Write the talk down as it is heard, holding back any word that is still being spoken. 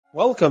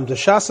Welcome to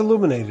Shas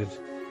Illuminated.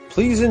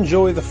 Please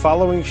enjoy the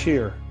following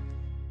shir.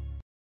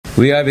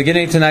 We are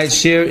beginning tonight's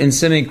shir in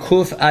siman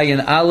Kuf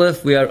Ayin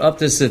Aleph. We are up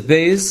to Sif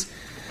Bais.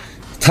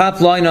 Top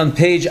line on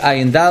page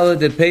Ayin Daled,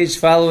 the page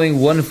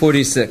following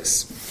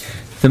 146.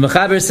 The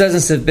Mechaber says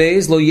in Sif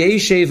Bais, Lo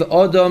yeshev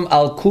odom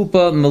al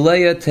kupa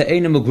meleya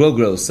te'ena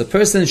mugrogros. A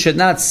person should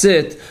not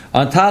sit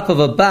on top of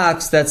a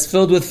box that's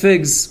filled with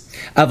figs.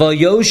 Aval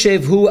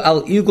yoshev hu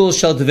al igul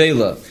shal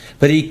devela.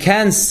 But he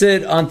can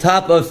sit on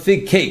top of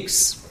fig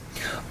cakes.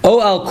 O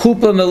al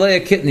kupa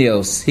meleya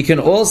kitnios. He can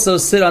also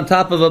sit on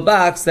top of a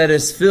box that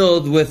is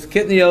filled with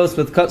kitnios,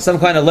 with some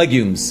kind of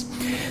legumes.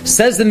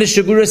 Says the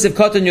Mishabura, if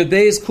katan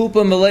yodeis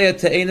kupa meleya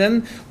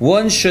te'enim,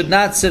 one should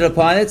not sit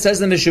upon it. Says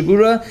the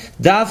Mishabura,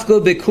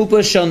 dafko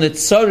bekupa shel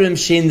nitzarim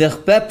shein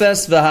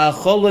nechpepes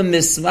v'ha'cholim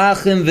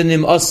mismachim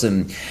v'nim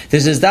osim.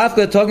 This is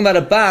dafka talking about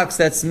a box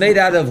that's made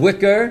out of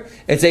wicker.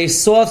 It's a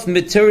soft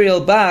material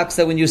box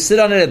that when you sit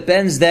on it, it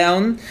bends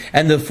down,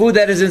 and the food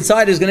that is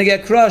inside is going to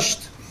get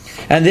crushed.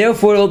 And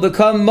therefore it will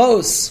become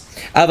mos.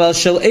 Aval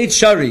shel eit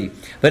shari.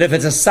 But if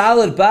it's a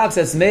solid box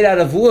that's made out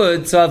of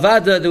wood, so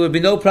avada, there would be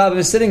no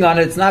problem sitting on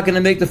it. It's not going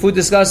to make the food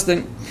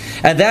disgusting.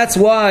 And that's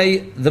why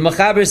the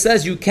Mechaber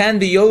says you can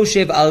be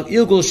yoshev al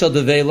ilgul shel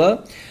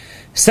devela.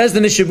 Says the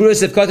Mishabura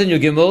Sif Katan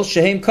Yugimel,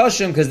 Shehem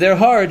Kashim, because they're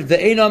hard, the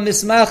Einam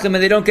Mismachim, and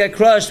they don't get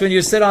crushed when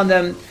you sit on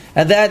them.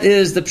 And that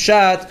is the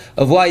pshat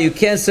of why you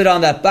can't sit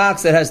on that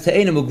box that has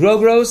Te'enim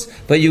Ugrogros,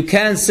 but you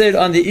can sit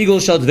on the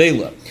Igul Shal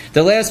Dveila.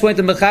 The last point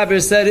the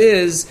Mechaber said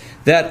is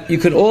that you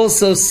can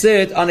also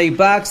sit on a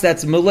box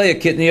that's Malaya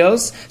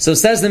Kitnios. So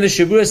says the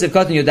Mishabura Sif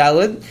Katan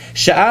Yudalid,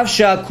 Sha'af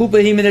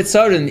Sha'kupa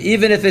Himinitzarim,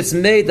 even if it's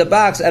made, the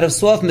box, out of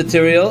soft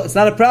material, it's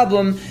not a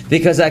problem,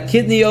 because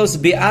Akitnios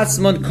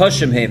Bi'atzmon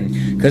Koshim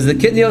Him. Because the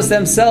kitnios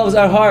themselves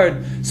are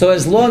hard. So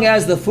as long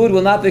as the food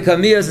will not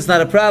become miyos, it's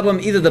not a problem.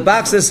 Either the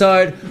box is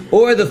hard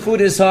or the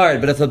food is hard.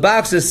 But if the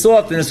box is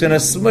soft and it's going to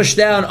smush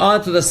down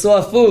onto the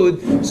soft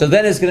food, so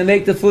then it's going to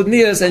make the food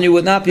miyos and you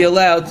would not be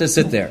allowed to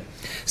sit there.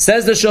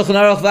 Says the Shulchan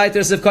Aruch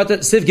Vayter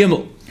Sif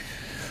Gimel.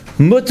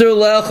 Mutter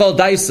le'achal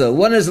daisa.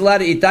 One is allowed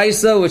to eat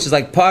daisa, which is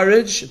like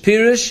porridge,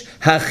 pirish,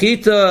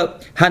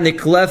 hachita,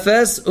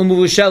 haniklefes,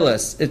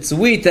 umuvusheles. It's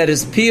wheat that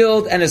is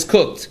peeled and is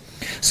cooked.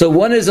 So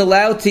one is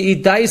allowed to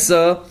eat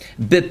daisa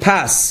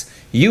bipas,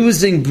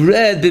 using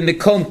bread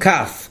b'mikom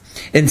kaf.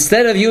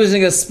 Instead of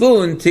using a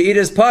spoon to eat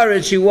his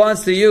porridge, he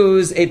wants to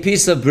use a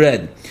piece of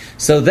bread.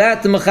 So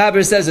that the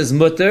Mechaber says is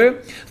mutter,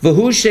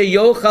 v'hu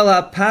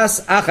sheyochal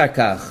hapas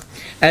acharkach,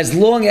 as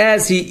long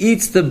as he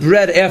eats the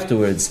bread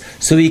afterwards.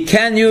 So he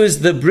can use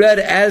the bread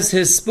as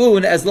his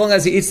spoon as long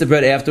as he eats the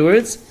bread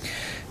afterwards.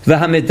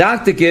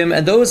 V'hamedaktikim,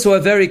 and those who are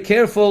very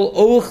careful,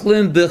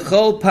 ochlim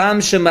b'chol pam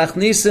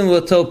shemachnisim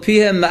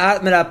l'topihem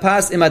ma'at min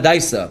hapas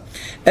imadaisa.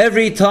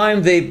 Every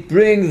time they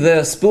bring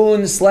the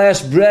spoon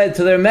 / bread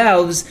to their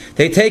mouths,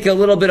 they take a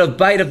little bit of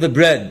bite of the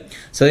bread.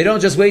 So they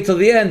don't just wait till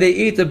the end, they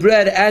eat the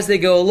bread as they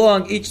go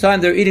along. Each time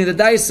they're eating the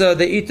daisa,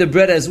 they eat the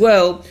bread as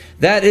well.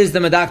 That is the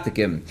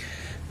medaktikim.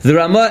 The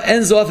Rama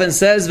ends off and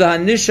says,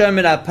 "V'hanishar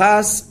min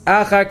hapas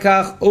achar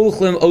kach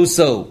ochlim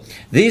oso."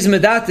 These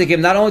medaktikim,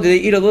 not only do they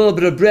eat a little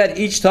bit of bread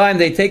each time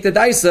they take the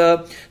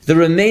daisa, the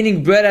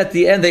remaining bread at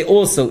the end they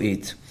also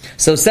eat.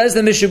 So says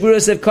the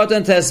Mishabura Sif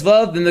Katan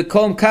Tesvav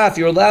b'mekom kaf,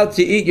 you're allowed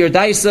to eat your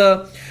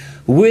daisa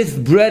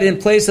with bread in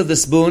place of the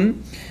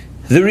spoon.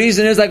 The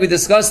reason is, like we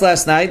discussed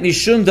last night,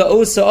 Mishum da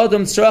osa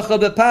adam tzracha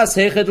bepas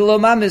heched lo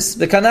mamis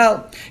the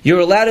canal. You're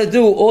allowed to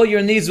do all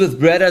your needs with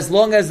bread as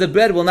long as the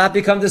bread will not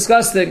become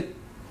disgusting.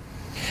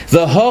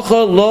 The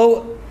hocha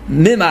lo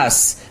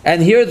mimas,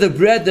 and here the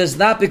bread does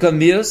not become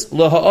mius.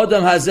 Lo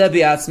ha'odam hazeh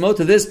bi'atzmo,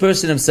 to this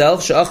person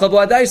himself, she'achal bo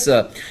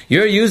adaisa.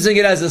 You're using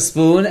it as a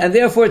spoon, and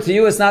therefore to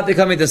you it's not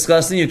becoming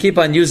disgusting. You keep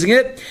on using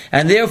it,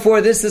 and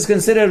therefore this is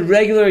considered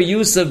regular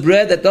use of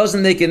bread that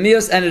doesn't make it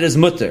mius, and it is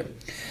mutter.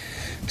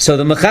 So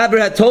the Mechaber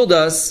had told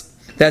us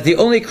that the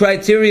only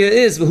criteria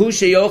is v'hu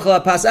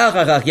sheyochal hapas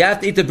achar, you have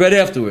to eat the bread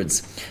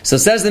afterwards. So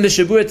says the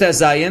Mishabura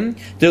Tazayim,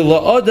 the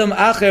la'odam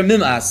acher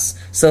mimas.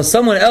 So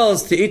someone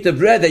else to eat the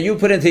bread that you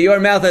put into your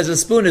mouth as a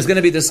spoon is going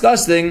to be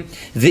disgusting.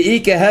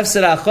 V'ike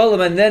hefser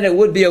acholim, and then it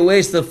would be a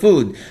waste of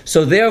food.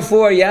 So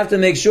therefore you have to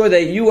make sure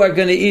that you are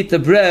going to eat the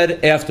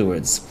bread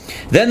afterwards.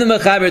 Then the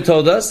Mechaber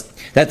told us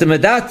that the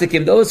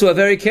medaktikim, those who are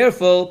very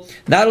careful,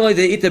 not only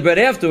do they eat the bread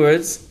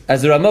afterwards,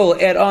 as the Ramah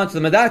will add on to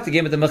the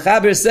medaktikim, but the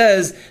Mechaber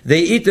says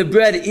they eat the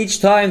bread each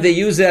time they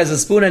use it as a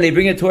spoon and they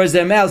bring it towards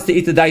their mouths to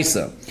eat the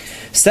daisa.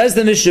 Says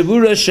the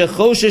Mishabura,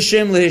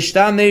 shechosheshim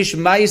lehishtamesh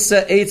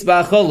ma'isa eitz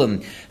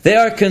ba'acholim. They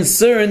are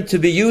concerned to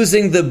be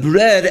using the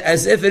bread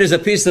as if it is a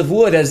piece of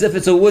wood, as if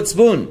it's a wood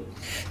spoon.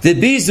 The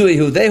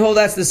bizuihu, they hold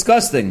that's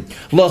disgusting.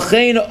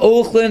 Lochein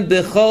ochlin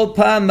b'chol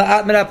pam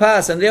ma'at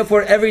merapas, and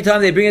therefore every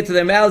time they bring it to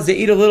their mouths, they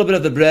eat a little bit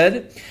of the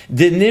bread.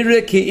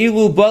 Dinire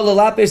ki'ilu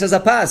balalapes as a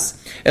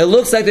pas. It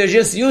looks like they're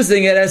just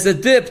using it as a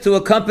dip to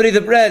accompany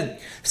the bread.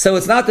 So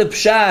it's not the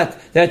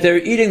pshat that they're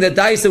eating the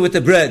daisa with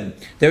the bread.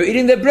 They're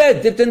eating the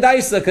bread dipped in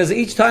daisa, because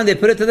each time they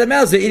put it to their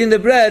mouths, they're eating the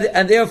bread,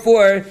 and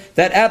therefore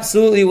that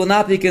absolutely will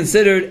not be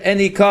considered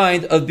any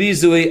kind of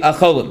bizui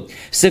acholim.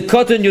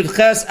 Sekotun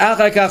yudches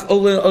achakach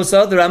olin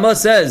osad. The Ramah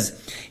says,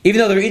 even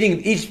though they're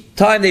eating, each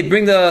time they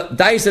bring the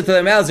daisa to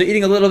their mouths, they're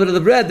eating a little bit of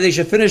the bread, they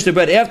should finish the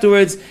bread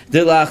afterwards.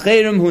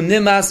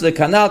 Because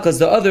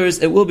the others,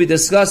 it will be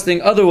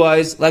disgusting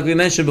otherwise, like we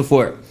mentioned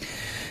before.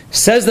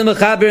 Says the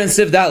Mechaber in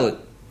Siv Dalet.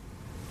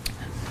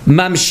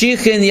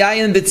 Mamshichin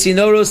yayin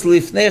b'tzinoros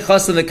lifnei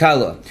chasan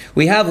v'kala.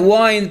 We have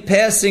wine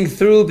passing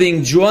through,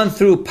 being drawn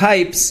through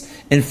pipes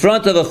in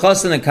front of a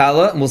chasan and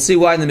kala, and we'll see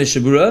why in the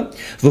Mishabura.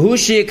 V'hu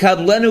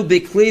sheyikadlenu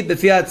b'kli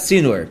b'fiat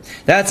tzinor.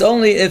 That's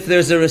only if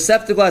there's a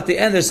receptacle at the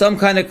end, there's some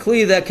kind of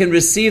kli that can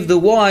receive the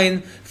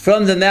wine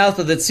from the mouth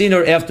of the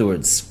tzinor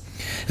afterwards.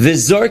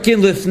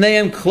 V'zorkin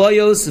lifneim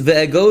kloyos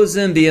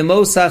ve'egozim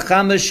b'yemos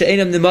ha'chamesh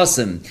she'enam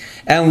nimasim.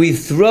 And we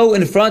throw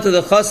in front of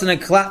the chasan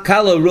and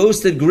kala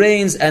roasted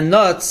grains and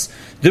nuts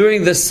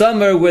during the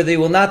summer where they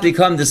will not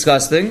become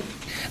disgusting.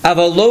 But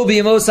not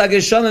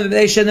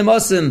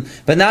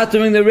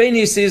during the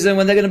rainy season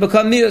when they're going to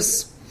become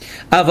mius.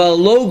 But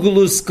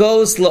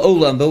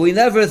we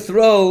never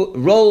throw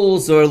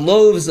rolls or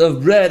loaves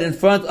of bread in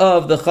front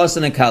of the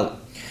chasan and kala.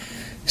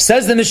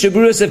 Says the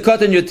Mishabura of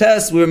Katan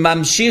Yotes, we're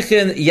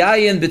mamshichin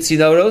yayin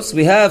b'tzinoros.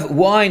 We have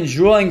wine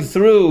drawing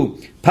through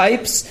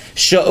pipes.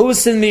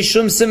 Sha'usin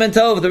mishum siman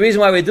tov. The reason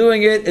why we're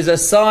doing it is a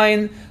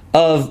sign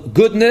of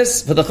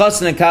goodness for the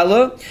chasan and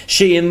kala.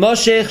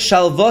 She'imoshech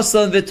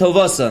shalvosan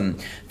v'tovosan.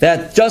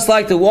 That just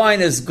like the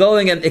wine is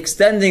going and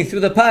extending through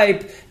the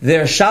pipe,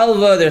 their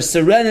shalva, their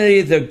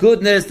serenity, their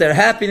goodness, their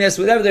happiness,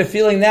 whatever they're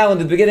feeling now in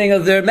the beginning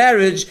of their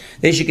marriage,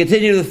 they should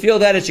continue to feel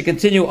that. It should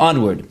continue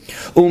onward.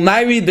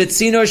 Umayri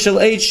betzinor shel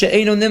eitz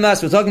she'eino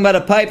nimas. We're talking about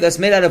a pipe that's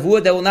made out of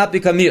wood that will not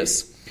become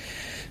mius.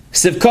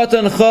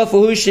 Sivkotan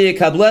chofuhu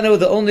sheyikablenu.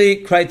 The only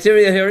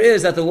criteria here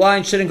is that the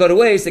wine shouldn't go to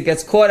waste. It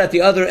gets caught at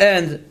the other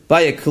end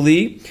by a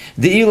kli.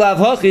 The ilav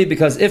hachi,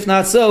 because if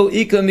not so,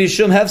 ika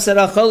mishum hefser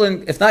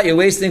acholin. If not, you're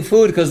wasting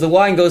food because the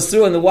wine goes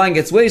through and the wine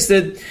gets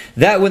wasted.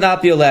 That would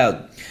not be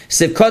allowed.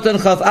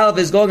 Sivkotan chaf alf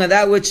is going on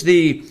that which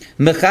the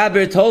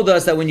Mechaber told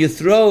us, that when you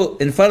throw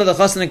in front of the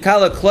chasan and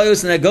kala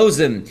kloyos and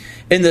egozim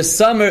in the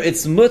summer,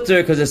 it's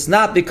mutter because it's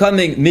not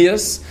becoming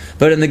mius,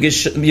 but in the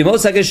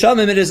yemos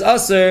hageshamim it is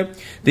aser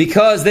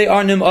because they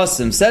are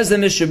nimasim. Says the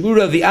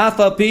Mishabura,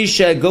 v'afa pi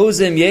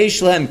she'egozim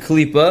yesh lehem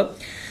klipa.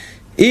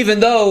 Even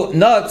though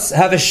nuts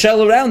have a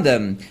shell around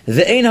them,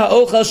 the ein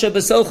ha'ochel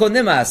shebesocho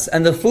nimas,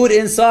 and the food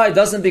inside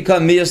doesn't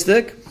become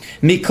miastic.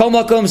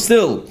 Mikomakom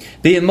still.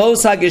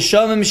 B'yemos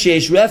hageshamim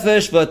sheyesh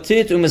refesh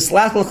v'tit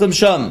u'mislachlchem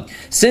sham.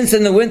 Since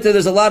in the winter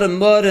there's a lot of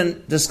mud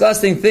and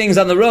disgusting things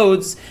on the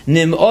roads,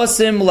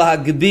 nimosim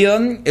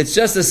lahagbion. It's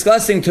just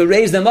disgusting to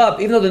raise them up,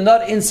 even though the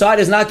nut inside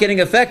is not getting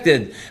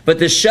affected, but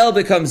the shell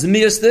becomes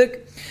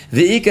miastic.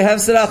 V'ika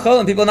hefser achol,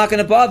 and people are not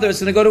going to bother. It's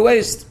going to go to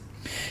waste.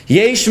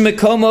 Yesh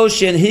mekomo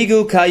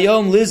shenhigu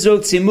kayom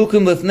lizrok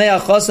tzimukim lifnei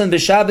achosan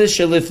b'shabbos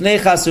shelifnei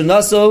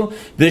chasunaso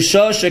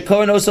b'shah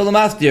shekornoso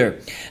l'maftir.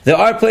 There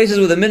are places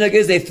where the minhag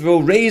is they throw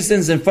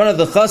raisins in front of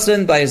the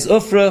chasan by his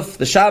ufruf,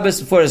 the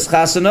Shabbos before his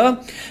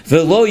chasana.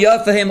 V'lo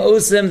yafahim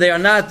osim, they are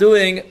not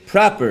doing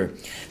proper.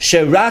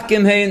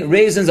 Sherakim hein,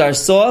 raisins are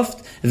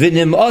soft.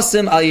 V'nim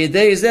osim al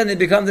yedei, then they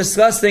become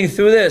disgusting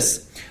through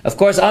this. Of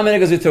course, Amen,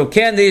 because we throw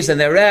candies and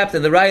they're wrapped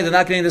and they're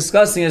not getting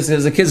disgusting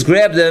because the kids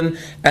grab them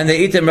and they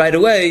eat them right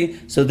away.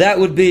 So that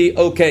would be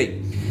okay.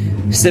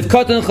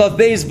 Sivkotan chav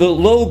beis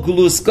below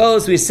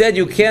gluskos. We said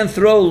you can't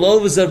throw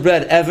loaves of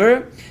bread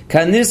ever.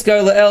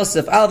 Kaniskar le'el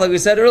sif al. Like we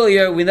said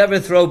earlier, we never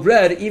throw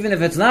bread, even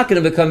if it's not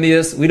going to become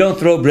mius. We don't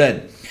throw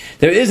bread.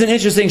 There is an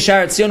interesting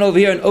Sharat Tzion over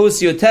here in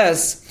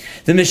Osiotes.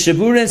 The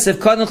Mishaburin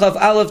Sivkotan chav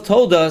aleph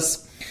told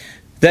us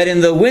that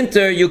in the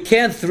winter you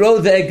can't throw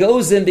the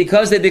egozim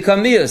because they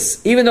become mius.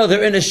 Even though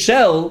they're in a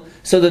shell,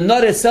 so the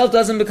nut itself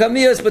doesn't become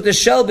mius, but the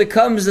shell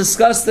becomes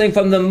disgusting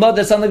from the mud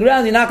that's on the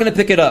ground, you're not going to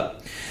pick it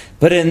up.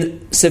 But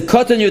in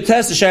Sivkotan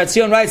Yutes, the Sharat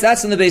Tzion writes,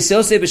 that's in the Bais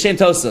Yosef B'Shem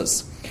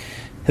Tosas.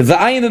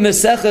 V'ayim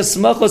b'meseches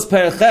smachos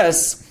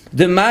perches,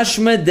 the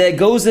mashma de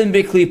egozim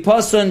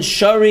b'klipason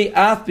shari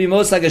af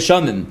b'mos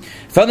hageshamim.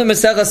 From the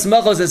Meseches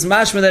Smachos, it's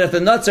mashma that if the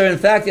nuts are in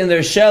fact in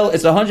their shell,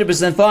 it's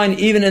 100% fine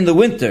even in the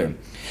winter.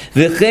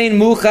 V'chein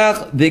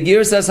muchach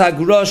b'girsas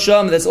hagra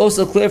sham. That's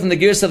also clear from the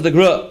girs of the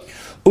gra.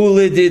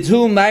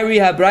 Ulididhu mayri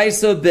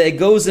habraisa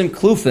be'egozim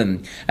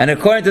klufim. And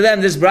according to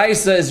them, this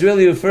braisa is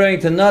really referring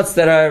to nuts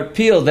that are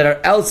peeled, that are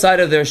outside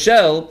of their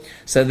shell.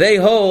 So they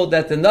hold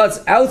that the nuts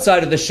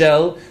outside of the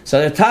shell, so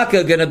they're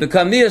taka going to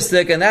become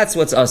miastic, and that's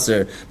what's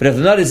usher. But if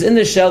the nut is in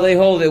the shell, they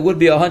hold it would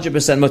be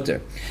 100%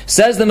 mutter.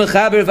 Says the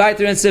Mechaber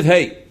Vayter and Siv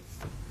Hey.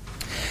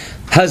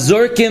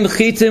 Hazorkim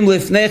chitim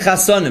lifnei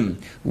chasonim.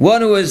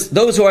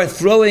 Those who are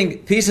throwing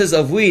pieces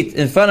of wheat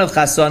in front of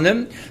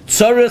chasonim.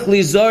 Tzarich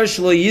lizar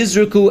shlo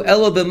yizruku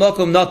elo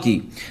b'makom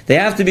naki. They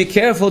have to be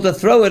careful to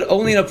throw it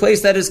only in a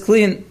place that is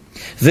clean.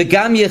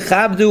 V'gam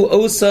yechabdu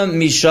osam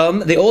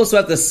misham. They also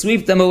have to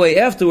sweep them away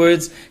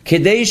afterwards.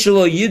 Kedei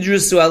shelo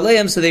yidrusu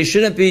aleim, so they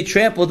shouldn't be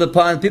trampled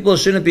upon. People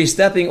shouldn't be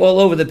stepping all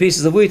over the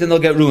pieces of wheat and they'll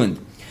get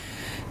ruined.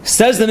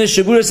 Says the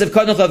Mishaburas of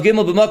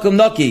Hanohagim b'makom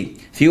naki.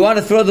 If you want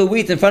to throw the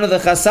wheat in front of the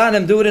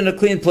chasanim, do it in a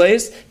clean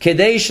place.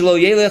 Kedei shelo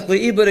yelech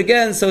li'ibud,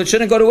 again, so it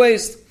shouldn't go to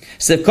waste.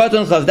 You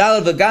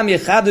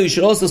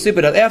should also sweep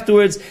it up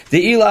afterwards. If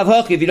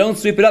you don't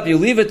sweep it up, you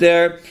leave it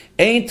there.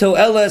 It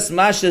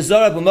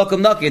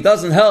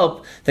doesn't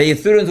help that you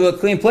threw it into a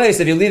clean place.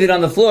 If you leave it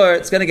on the floor,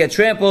 it's going to get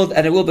trampled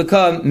and it will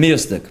become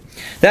miyustik.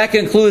 That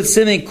concludes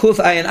siman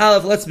kuf ayin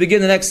aleph. Let's begin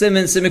the next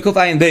siman kuf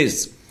ayin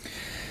beis.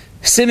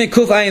 Siman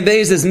kuf ayin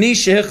beis is mi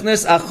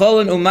shehichnes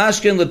acholin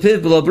umashkin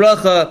lepiv b'lo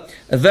bracha.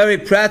 A very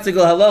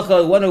practical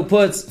halacha. One who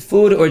puts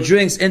food or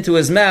drinks into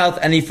his mouth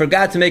and he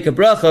forgot to make a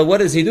bracha. What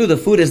does he do? The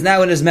food is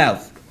now in his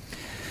mouth.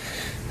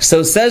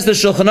 So says the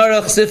Shulchan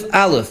Aruch Sif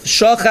Aleph.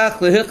 Shochach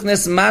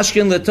lehichnes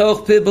mashkin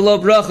letoch piv b'lo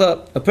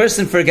bracha. A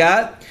person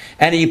forgot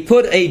and he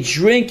put a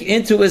drink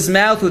into his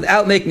mouth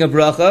without making a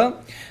bracha.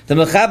 The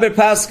Mechaber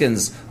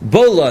Paskins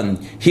Bolon.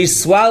 He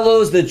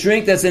swallows the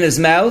drink that's in his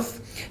mouth.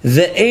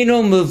 The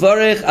Eino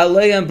Muvarech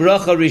Aleyam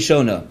Bracha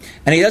Rishona.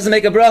 And he doesn't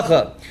make a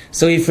bracha.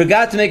 So he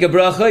forgot to make a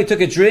bracha, he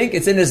took a drink,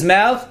 it's in his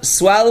mouth,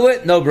 swallow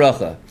it, no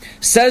bracha.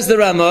 Says the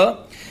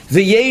Rama,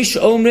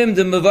 V'yesh Omrim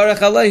de Muvarech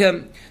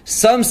Aleyam.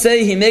 Some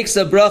say he makes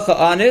a bracha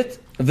on it,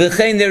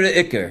 V'chein nere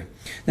ikr.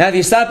 Now if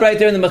you stop right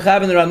there in the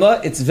Mechaber and the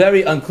Rama, it's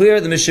very unclear.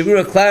 The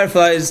Mishavura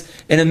clarifies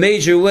in a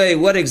major way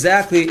what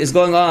exactly is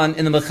going on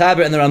in the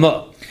Mechaber and the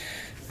Rama.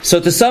 So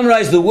to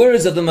summarize the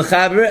words of the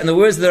Mechaber and the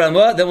words of the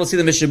Ramah, then we'll see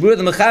the Mishabura.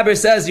 The Mechaber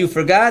says you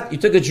forgot, you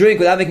took a drink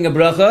without making a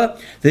bracha,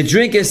 the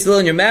drink is still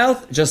in your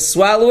mouth, just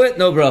swallow it,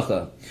 no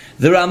bracha.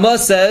 The Ramah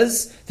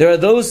says, there are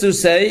those who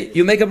say,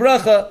 you make a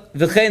bracha,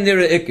 v'chein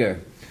nira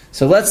ikr.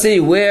 So let's see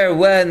where,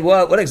 when,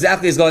 what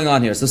exactly is going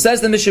on here. So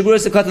says the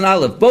Mishabura Sekatan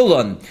Aleph,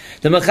 Bolon.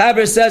 The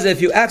Mechaber says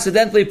if you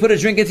accidentally put a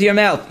drink into your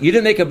mouth, you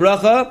didn't make a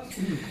bracha,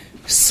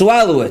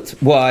 swallow it.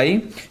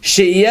 Why?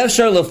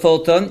 She'yevshar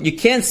lefolton, you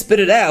can't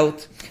spit it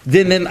out.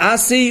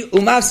 Dimimasi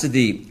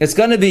umafsidi. It's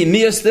going to be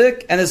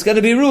miyastik and it's going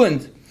to be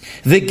ruined.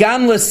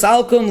 V'gam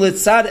lesalkum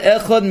litzad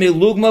echad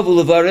milugma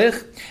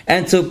v'levarich,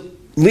 and to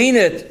lean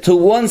it to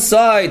one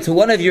side, to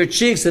one of your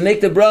cheeks, and make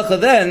the bracha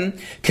then,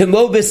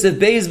 kemo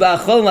b'sebeis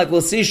ba'achol, like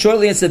we'll see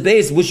shortly in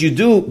sebeis, which you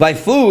do by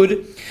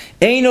food,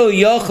 eino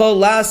yochol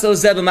laso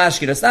zeh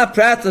b'mashkin. It's not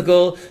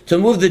practical to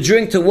move the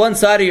drink to one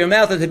side of your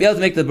mouth and to be able to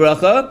make the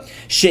bracha.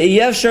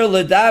 She'yevshar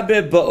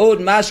ledaber ba'od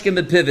mashkin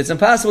b'piv. It's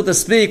impossible to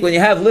speak when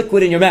you have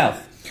liquid in your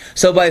mouth.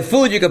 So by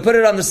food, you can put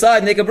it on the side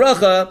and make a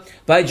bracha.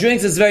 By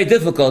drinks, it's very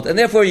difficult. And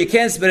therefore, you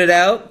can't spit it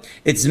out.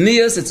 It's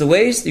miyas, it's a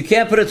waste. You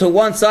can't put it to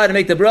one side and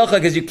make the bracha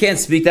because you can't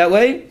speak that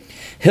way.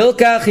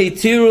 Hilkach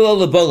hitiru lo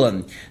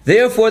lebolon.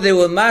 Therefore, they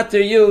will matter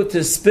you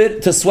to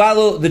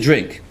swallow the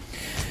drink.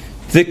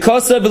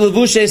 V'kosa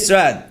b'levushe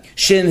srad.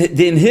 Shem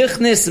dim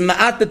hichnis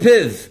ma'at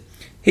bepiv.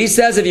 He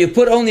says if you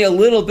put only a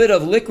little bit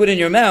of liquid in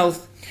your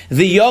mouth,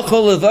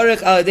 v'yochol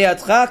levarich al yedei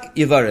atchak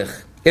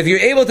yivarich. If you're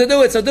able to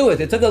do it, so do it.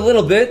 It took a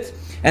little bit.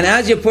 And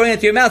as you're pouring it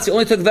to your mouth, you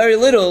only took very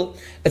little.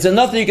 It's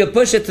enough that you can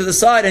push it to the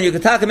side and you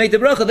can talk and make the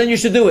bracha, then you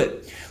should do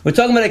it. We're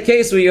talking about a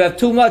case where you have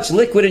too much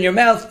liquid in your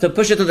mouth to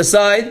push it to the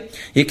side.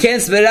 You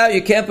can't spit it out,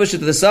 you can't push it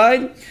to the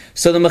side.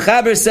 So the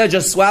Mechaber said,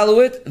 just swallow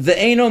it.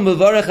 Ve'eno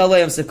mevarech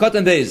aleim, sekot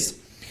and beis.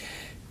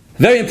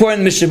 Very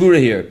important Mishabura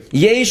here.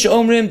 Yesh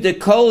omrim de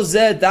kol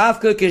zeh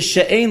dafka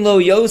kishe'ein lo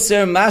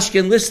yoser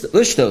mashkin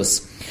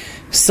lishtos.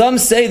 Some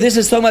say this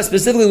is talking about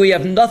specifically where you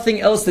have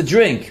nothing else to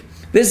drink.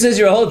 This is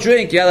your whole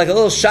drink. You had like a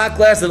little shot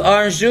glass of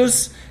orange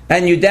juice,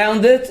 and you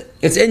downed it.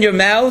 It's in your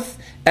mouth,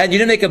 and you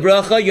didn't make a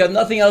bracha. You have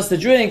nothing else to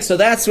drink, so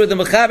that's where the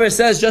Mechaber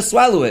says, just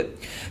swallow it.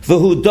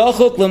 V'hu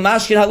dochuk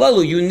l'mashkin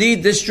halalu. You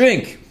need this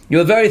drink.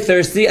 You are very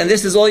thirsty, and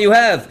this is all you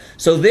have.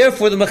 So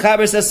therefore, the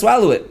Mechaber says,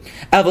 swallow it.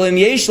 Avalim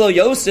yesh lo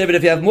yoser, but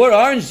if you have more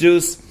orange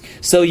juice,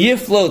 so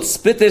yiflot,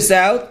 spit this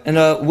out in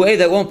a way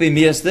that won't be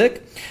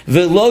miyastik.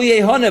 V'lo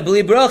yehona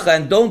b'li bracha,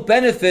 and don't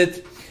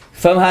benefit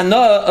from hana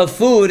of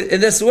food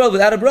in this world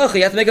without a bracha.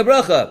 You have to make a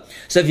bracha.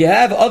 So if you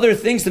have other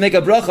things to make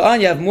a bracha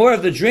on, you have more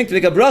of the drink to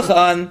make a bracha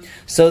on,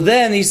 so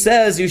then he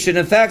says you should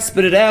in fact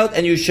spit it out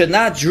and you should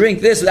not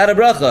drink this without a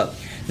bracha.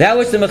 That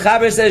which the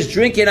Mechaber says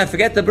drink it and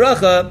forget the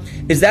bracha,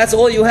 is that's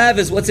all you have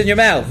is what's in your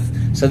mouth.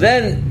 So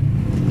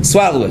then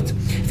swallow it.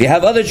 If you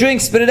have other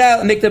drinks, spit it out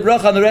and make the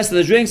bracha on the rest of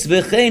the drinks.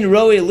 V'chein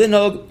roi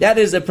linhog. That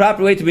is the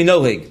proper way to be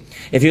nohig.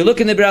 If you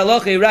look in the Biur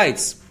Halacha, he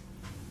writes,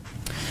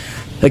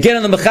 again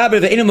on the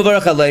Mechaber, ve'enu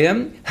mevarach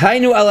aleim,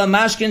 hainu ala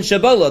mashkin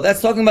shabolo.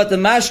 That's talking about the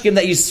mashkin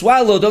that you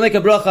swallow. Don't make a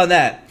bracha on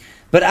that.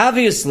 But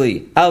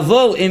obviously,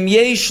 avo im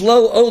yesh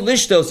lo o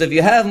lishtos. If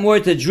you have more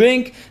to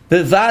drink,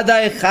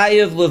 bevadai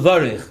chayev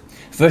levarich.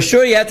 For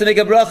sure, you have to make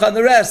a bracha on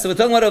the rest. So we're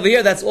talking about over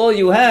here. That's all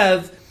you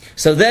have.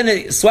 so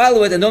then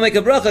swallow it and don't make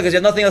a bracha because you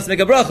have nothing else to make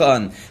a bracha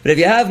on. But if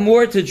you have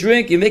more to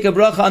drink, you make a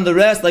bracha on the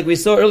rest, like we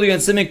saw earlier in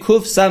Siman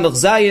Kuf Samach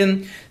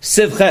Zayin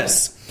Siv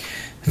Ches.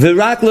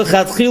 V'rak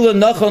l'chatchila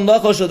nachon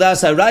lachol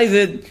shodas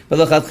ha'rayvid, but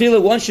l'chatchila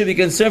one should be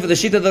concerned for the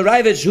sheet of the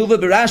rayvid shuva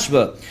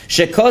berashba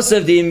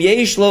shekosev di'im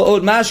yesh lo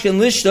od mashkin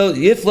lishto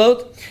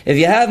yiflot. If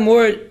you have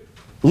more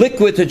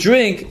liquid to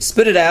drink,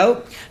 spit it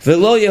out.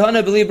 V'lo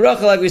yehana b'li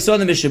bracha, like we saw in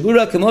the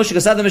Mishabura, k'moshe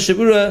kasad the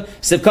Mishabura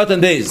sivkatan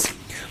beis.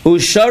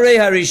 Usharei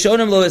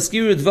harishonim lo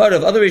eskiru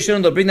dvarav. Other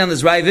rishonim will bring down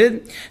this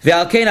rayvid.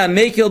 Ve'alkein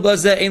ha-mekil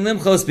bazeh ein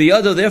limchos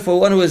biyado.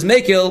 Therefore, one who is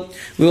mekil,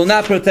 we will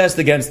not protest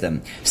against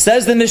them.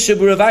 Says the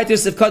Mishabura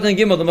Vaitus of Katan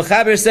Gimel. The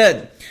Mechaber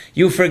said,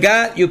 you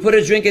forgot, you put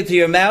a drink into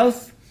your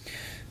mouth,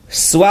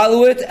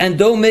 swallow it, and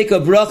don't make a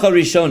bracha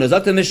rishona.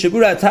 Dr.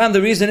 Mishabura Tam,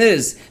 the reason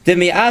is,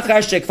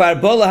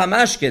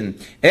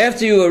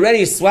 after you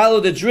already swallow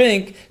the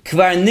drink,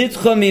 kvar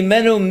nitcha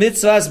mimenu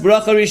mitzvahs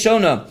bracha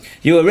rishona.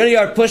 You already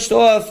are pushed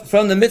off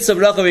from the mitzvah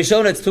bracha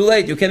rishona. It's too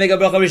late. You can't make a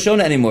bracha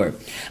rishona anymore.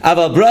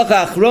 Aval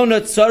bracha achrona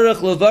tzarech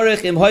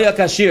levarich im hoya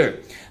kashir.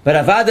 But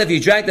avada, if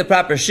you drank the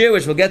proper shir,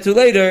 which we'll get to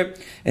later,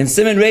 in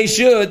Siman Reish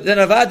Yud, then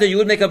avada, you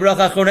would make a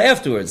bracha achrona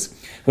afterwards.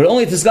 We're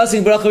only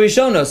discussing bracha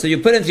rishona, so you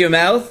put it into your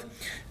mouth,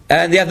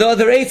 and the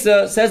other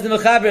Eitzah says the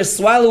Mechaber,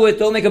 swallow it,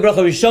 don't make a bracha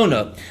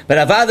rishona.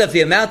 But avada, if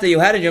the amount that you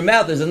had in your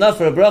mouth is enough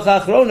for a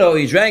bracha achrona, or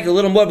you drank a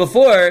little more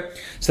before,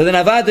 so then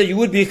avada, you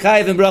would be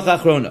chayiv in bracha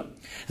achrona.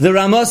 The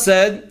Ramah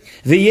said,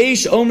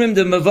 v'yesh omrim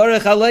de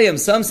mevarech aleim.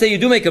 Some say you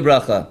do make a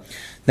bracha.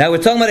 Now we're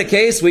talking about a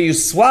case where you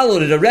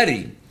swallowed it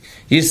already.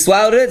 You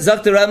swallowed it,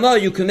 Zok the Ramah,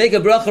 you can make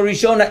a bracha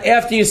rishona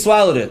after you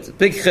swallowed it.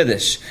 Big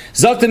chiddush.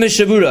 Zok the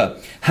Mishabura,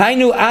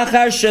 hainu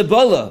achar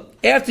shebola.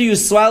 After you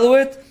swallow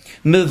it,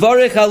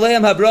 mevarech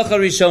aleim habracha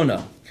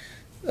rishona.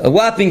 A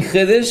whopping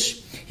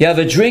chiddush. You have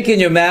a drink in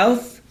your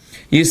mouth,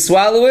 you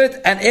swallow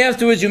it, and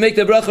afterwards you make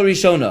the bracha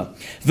rishona.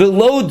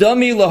 V'lo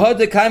dami lahad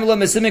kaimla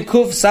mesimin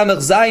kuf samach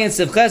zayin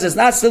sivches. It's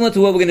not similar to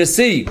what we're going to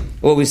see,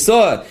 what we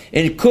saw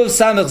in kuf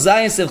samach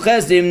zayin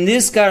sivches. Dim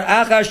niskar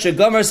achar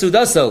shegamar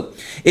sudaso.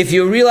 If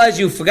you realize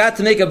you forgot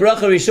to make a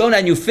bracha rishona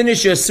and you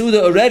finish your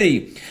suda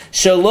already,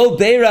 shalo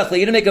beirach,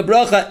 you didn't make a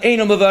bracha,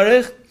 eino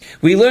mevarich.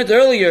 We learned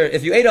earlier,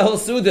 if you ate a whole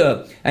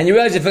suda and you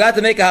realize you forgot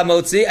to make a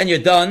hamotzi and you're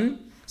done,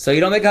 so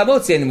you don't make a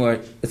hamotzi anymore.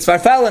 It's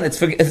farfallen. It's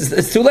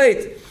too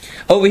late.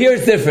 Over here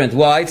it's different.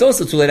 Why? It's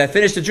also too late. I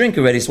finished the drink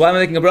already, so why am I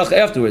making a bracha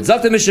afterwards?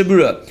 Zakta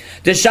Mishabura.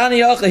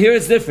 Deshani Yacha, here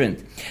it's different.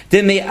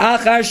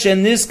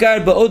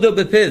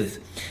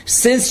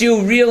 Since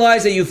you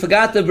realize that you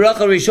forgot the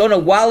bracha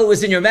rishona while it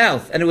was in your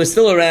mouth and it was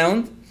still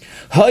around,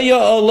 at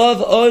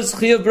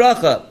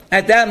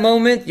that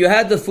moment, you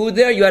had the food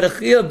there, you had a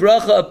chiyuv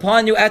bracha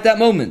upon you at that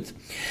moment.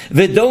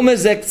 And therefore,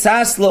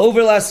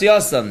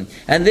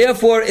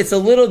 it's a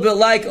little bit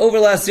like over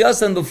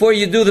lasiyasam before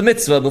you do the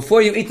mitzvah,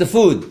 before you eat the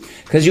food.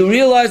 Because you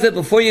realized it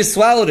before you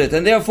swallowed it.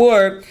 And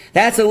therefore,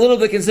 that's a little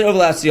bit considered over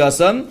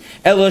lasiyasam.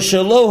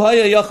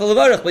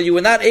 But you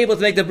were not able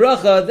to make the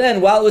bracha then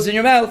while it was in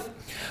your mouth.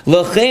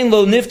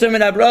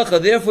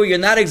 Therefore, you're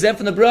not exempt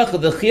from the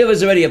bracha. The chiyuv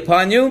is already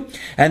upon you,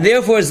 and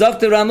therefore,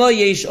 Zakta Ramah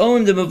yesh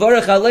on the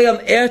mevarach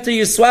aleim after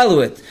you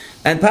swallow it.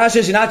 And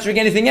Pashas, you're not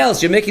drinking anything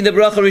else. You're making the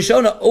bracha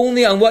rishona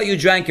only on what you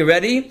drank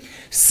already.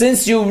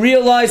 Since you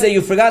realize that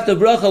you forgot the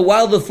bracha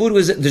while the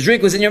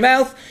drink was in your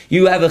mouth,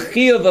 you have a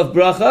chiyuv of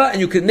bracha, and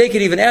you can make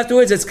it even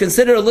afterwards. It's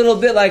considered a little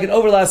bit like an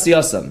overlas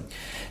yasam.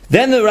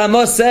 Then the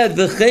Ramah said,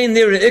 "V'chein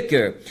nir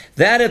ikr."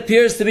 That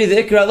appears to be the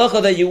ikr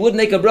halacha that you would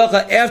make a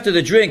bracha after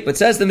the drink. But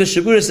says the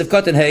Mishaburis of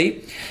Katan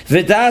Hay,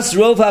 "V'das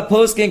rov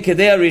ha-poskim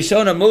kedei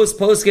rishona." Most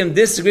poskim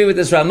disagree with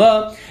this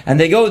Ramah, and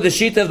they go with the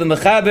sheet of the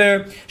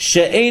Mechaber,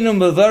 "She'enu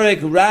mevarek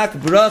rak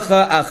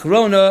bracha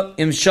achrona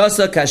im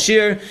shasa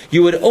kashir."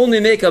 You would only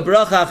make a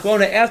bracha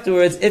achrona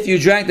afterwards if you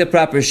drank the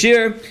proper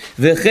shir.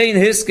 V'chein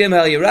hiskim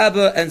el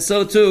yarabba, and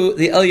so too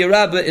the el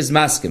yarabba is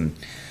maskim.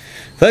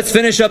 Let's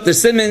finish up the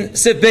siman,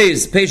 Sif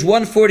Bais, page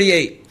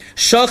 148.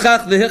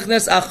 Shachach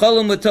v'hichnes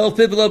achalum v'tol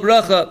piblo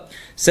bracha.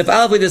 Sif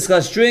Aleph, we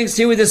discuss drinks.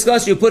 Here we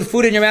discuss you put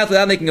food in your mouth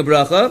without making a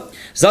bracha.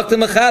 Zakta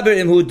mechaber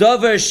im hu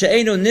davar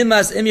she'enu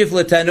nimas im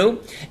yifletenu.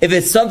 If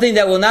it's something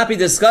that will not be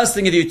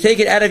disgusting, if you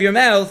take it out of your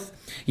mouth,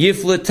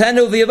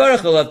 yifletenu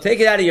v'yavarachalav. Take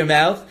it out of your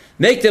mouth,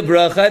 make the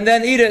bracha, and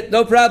then eat it.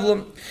 No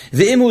problem.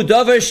 V'im hu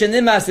davar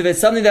she'nimas. If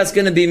it's something that's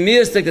going to be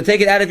mystic to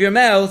take it out of your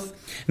mouth,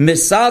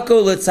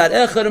 misako letzad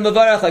echad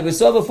mevarach, like we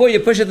saw before, you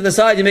push it to the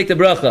side, you make the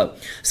bracha.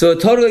 So a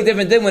totally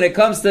different thing when it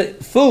comes to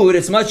food.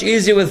 It's much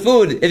easier with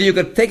food. If you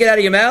could take it out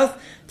of your mouth,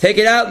 take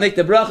it out, make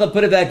the bracha,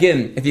 put it back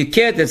in. If you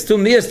can't, it's too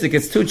mystic,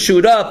 it's too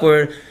chewed up,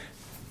 or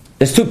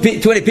there's too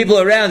many people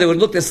around, it would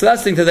look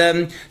disgusting to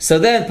them. So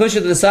then push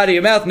it to the side of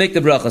your mouth, make the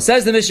bracha.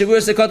 Says the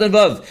Mishavur Sekot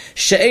above,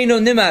 she'eno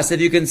nimas,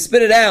 if you can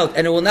spit it out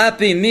and it will not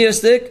be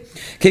mystic,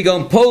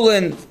 kigon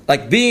Poland,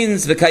 like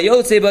beans,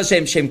 v'kayotze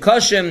b'shem, shem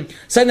kashim,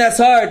 something that's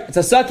hard, it's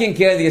a sucking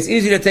candy, it's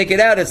easy to take it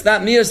out, it's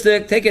not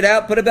mystic, take it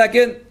out, put it back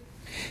in.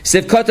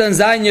 Siv kotan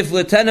zayin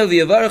yifletenu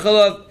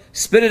v'yavarachalav,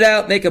 spit it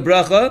out, make a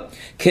bracha.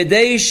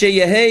 Kedei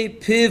sheyehei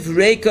piv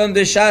reikam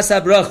b'shas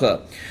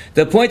habracha.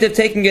 The point of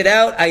taking it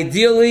out,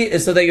 ideally,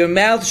 is so that your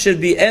mouth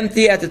should be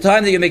empty at the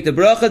time that you make the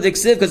bracha.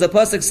 Diksiv, because the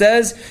pasuk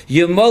says,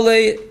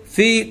 Yemolei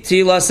fi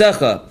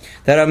tilasecha,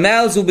 that our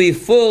mouths will be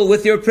full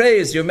with your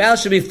praise. Your mouth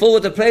should be full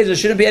with the praise. There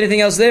shouldn't be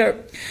anything else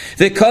there.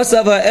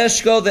 V'kasav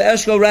ha'eshkol, the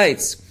Eshkol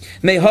writes,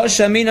 Me'ha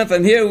shamina,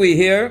 from here we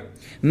hear,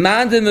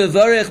 one who makes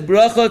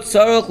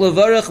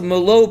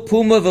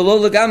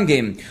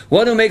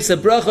a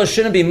bracha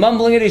shouldn't be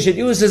mumbling it. He should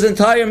use his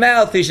entire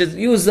mouth. He should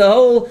use the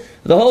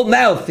whole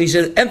mouth. He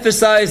should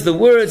emphasize the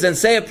words and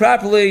say it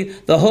properly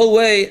the whole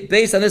way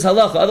based on this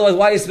halacha. Otherwise,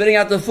 why are you spitting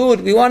out the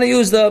food? We want to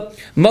use the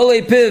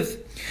molei piv.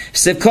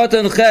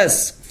 Sivkoton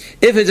ches.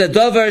 If it's a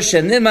davar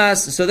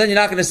shenimas, so then you're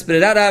not going to spit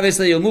it out,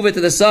 obviously. You'll move it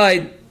to the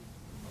side.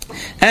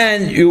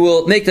 And you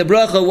will make the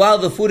bracha while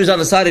the food is on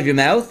the side of your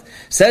mouth.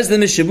 Says the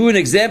Mishabu, an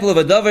example of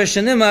a davar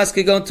shenimas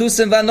could go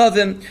tusim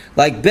vanovim,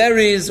 like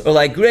berries or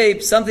like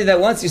grapes, something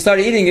that once you start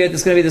eating it,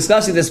 it's going to be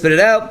disgusting to spit it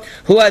out.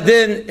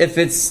 Huadin, if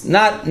it's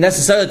not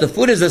necessarily that the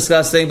food is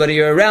disgusting, but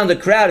you're around a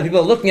crowd and people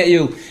are looking at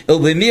you, it'll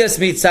be miyas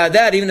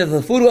mitzadat, even if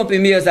the food won't be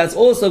miyas, that's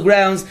also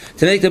grounds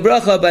to make the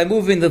bracha by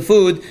moving the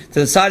food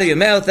to the side of your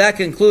mouth. That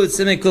concludes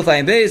Siman Kuf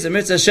Ayin Bais, and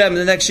Mitzvah Hashem, in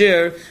the next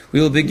year, we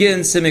will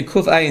begin Siman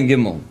Kuf Ayin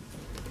Gimel.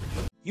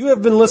 You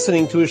have been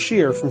listening to a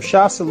shiur from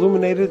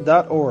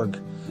shasilluminated.org.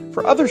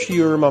 For other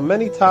shiurim on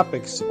many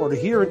topics, or to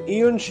hear an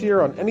Iyun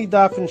shiur on any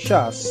daf in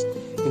Shas,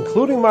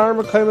 including Mara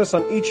Mekaymas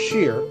on each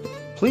shiur,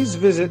 please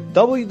visit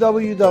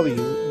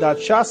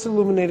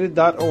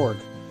www.shasilluminated.org.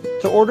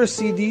 To order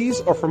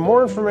CDs or for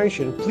more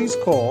information, please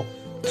call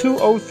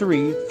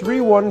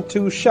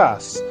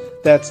 203-312-SHAS.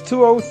 That's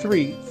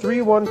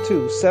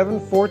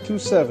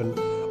 203-312-7427,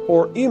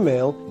 or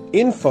email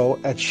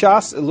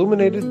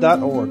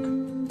info@shasilluminated.org.